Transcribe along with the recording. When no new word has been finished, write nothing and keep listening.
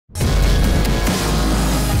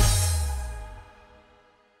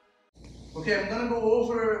Okay, I'm gonna go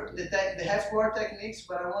over the half guard techniques,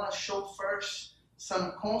 but I wanna show first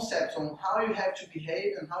some concepts on how you have to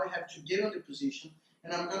behave and how you have to get on the position.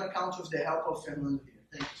 And I'm gonna count with the help of Fernando here.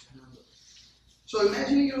 Thank you, Fernando. So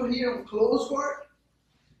imagine you're here on close guard,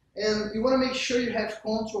 and you wanna make sure you have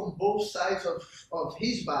control on both sides of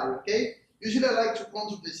his body, okay? Usually I like to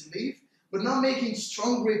control the sleeve, but not making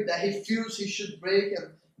strong grip that he feels he should break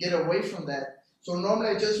and get away from that. So normally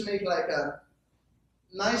I just make like a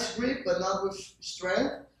nice grip, but not with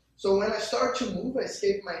strength. So when I start to move, I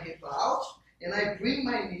escape my hip out, and I bring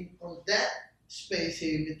my knee on that space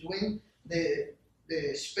here in between the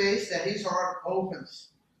space that his arm opens.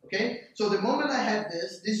 Okay? So the moment I have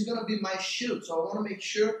this is gonna be my shield. So I wanna make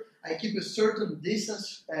sure I keep a certain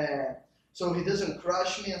distance so he doesn't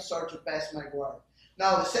crush me and start to pass my guard.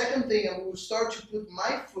 Now the second thing, I will start to put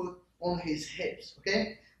my foot on his hips,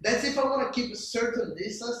 okay? That's if I want to keep a certain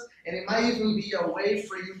distance, and it might even be a way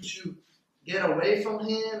for you to get away from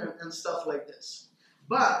him and stuff like this.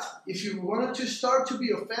 But if you wanted to start to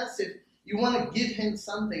be offensive, you want to give him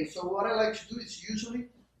something. So what I like to do is usually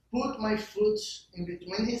put my foot in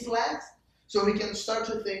between his legs so he can start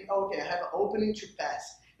to think, okay, I have an opening to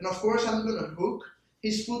pass. And of course, I'm going to hook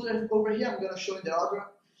his foot over here. I'm going to show you the other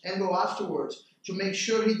angle afterwards to make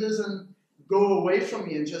sure he doesn't go away from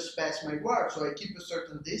me and just pass my guard. So I keep a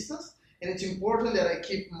certain distance, and it's important that I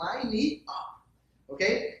keep my knee up,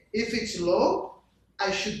 okay? If it's low,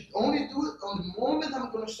 I should only do it on the moment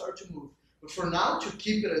I'm gonna start to move. But for now, to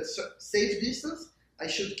keep it at safe distance, I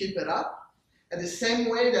should keep it up at the same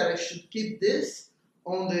way that I should keep this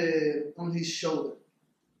on his shoulder.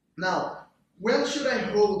 Now, when should I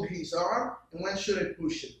hold his arm and when should I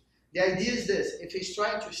push it? The idea is this: if he's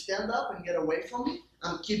trying to stand up and get away from me,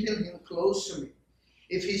 I'm keeping him close to me.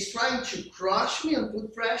 If he's trying to crush me and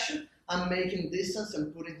put pressure, I'm making distance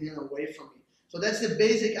and putting him away from me. So that's the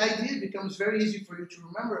basic idea. It becomes very easy for you to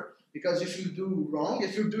remember, because if you do wrong,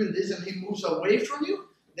 if you're doing this and he moves away from you,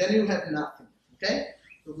 then you have nothing, okay?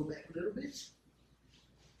 So go back a little bit.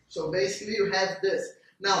 So basically you have this.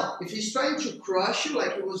 Now, if he's trying to crush you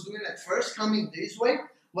like he was doing at first, coming this way,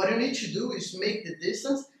 what you need to do is make the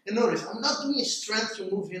distance. And notice, I'm not doing strength to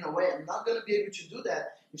move him away. I'm not going to be able to do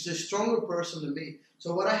that if he's a stronger person than me.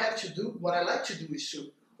 So what I have to do, what I like to do is to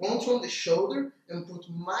control the shoulder and put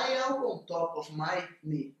my elbow on top of my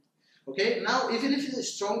knee. Okay? Now, even if he's a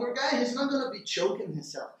stronger guy, he's not going to be choking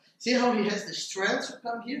himself. See how he has the strength to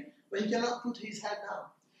come here, but he cannot put his head down.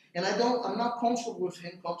 And I'm not comfortable with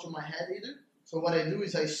him control my head either. So what I do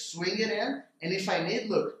is I swing it in, and if I need,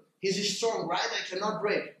 look, he's strong, right? I cannot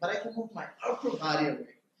break, but I can move my upper body away.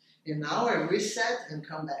 And now I reset and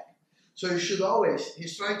come back. So you should always,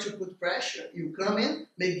 he's trying to put pressure, you come in,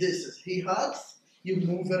 make distance. He hugs, you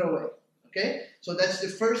move it away, okay? So that's the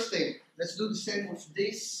first thing. Let's do the same with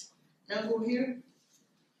this angle here.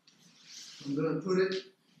 I'm gonna put it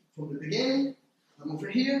from the beginning. I'm over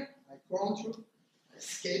here, I control, I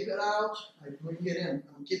escape it out, I bring it in.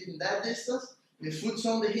 I'm keeping that distance. My foot's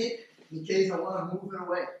on the hip in case I wanna move it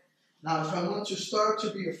away. Now, if I want to start to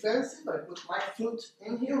be offensive, I put my foot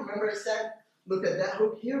in here. Remember I said, look at that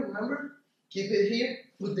hook here, remember? Keep it here,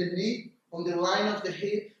 put the knee on the line of the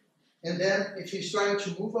hip, and then if he's trying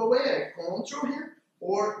to move away, I control him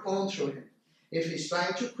or control him. If he's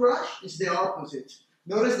trying to crush, it's the opposite.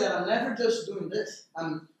 Notice that I'm never just doing this.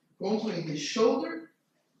 I'm controlling his shoulder,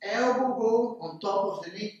 elbow go on top of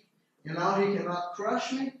the knee, and now he cannot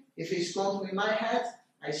crush me. If he's controlling my head,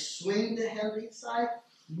 I swing the hand inside,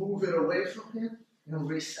 move it away from him, and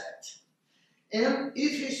reset. And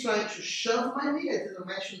if he's trying to shove my knee, I didn't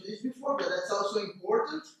mention this before, but that's also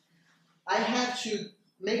important, I have to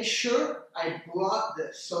make sure I block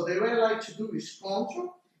this. So the way I like to do is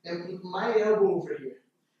control and put my elbow over here.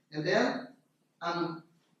 And then I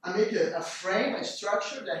make a frame, a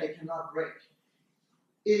structure that he cannot break.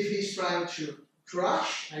 If he's trying to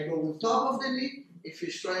crush, I go on top of the knee. If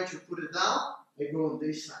he's trying to put it down, I go on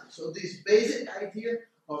this side. So this basic idea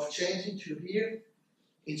of changing to here,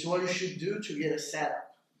 it's what you should do to get a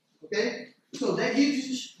setup, okay? So that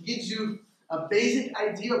gives you a basic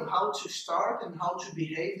idea of how to start and how to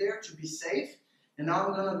behave there to be safe. And now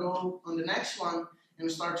I'm gonna go on the next one and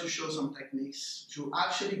start to show some techniques to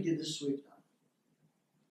actually get the sweep down.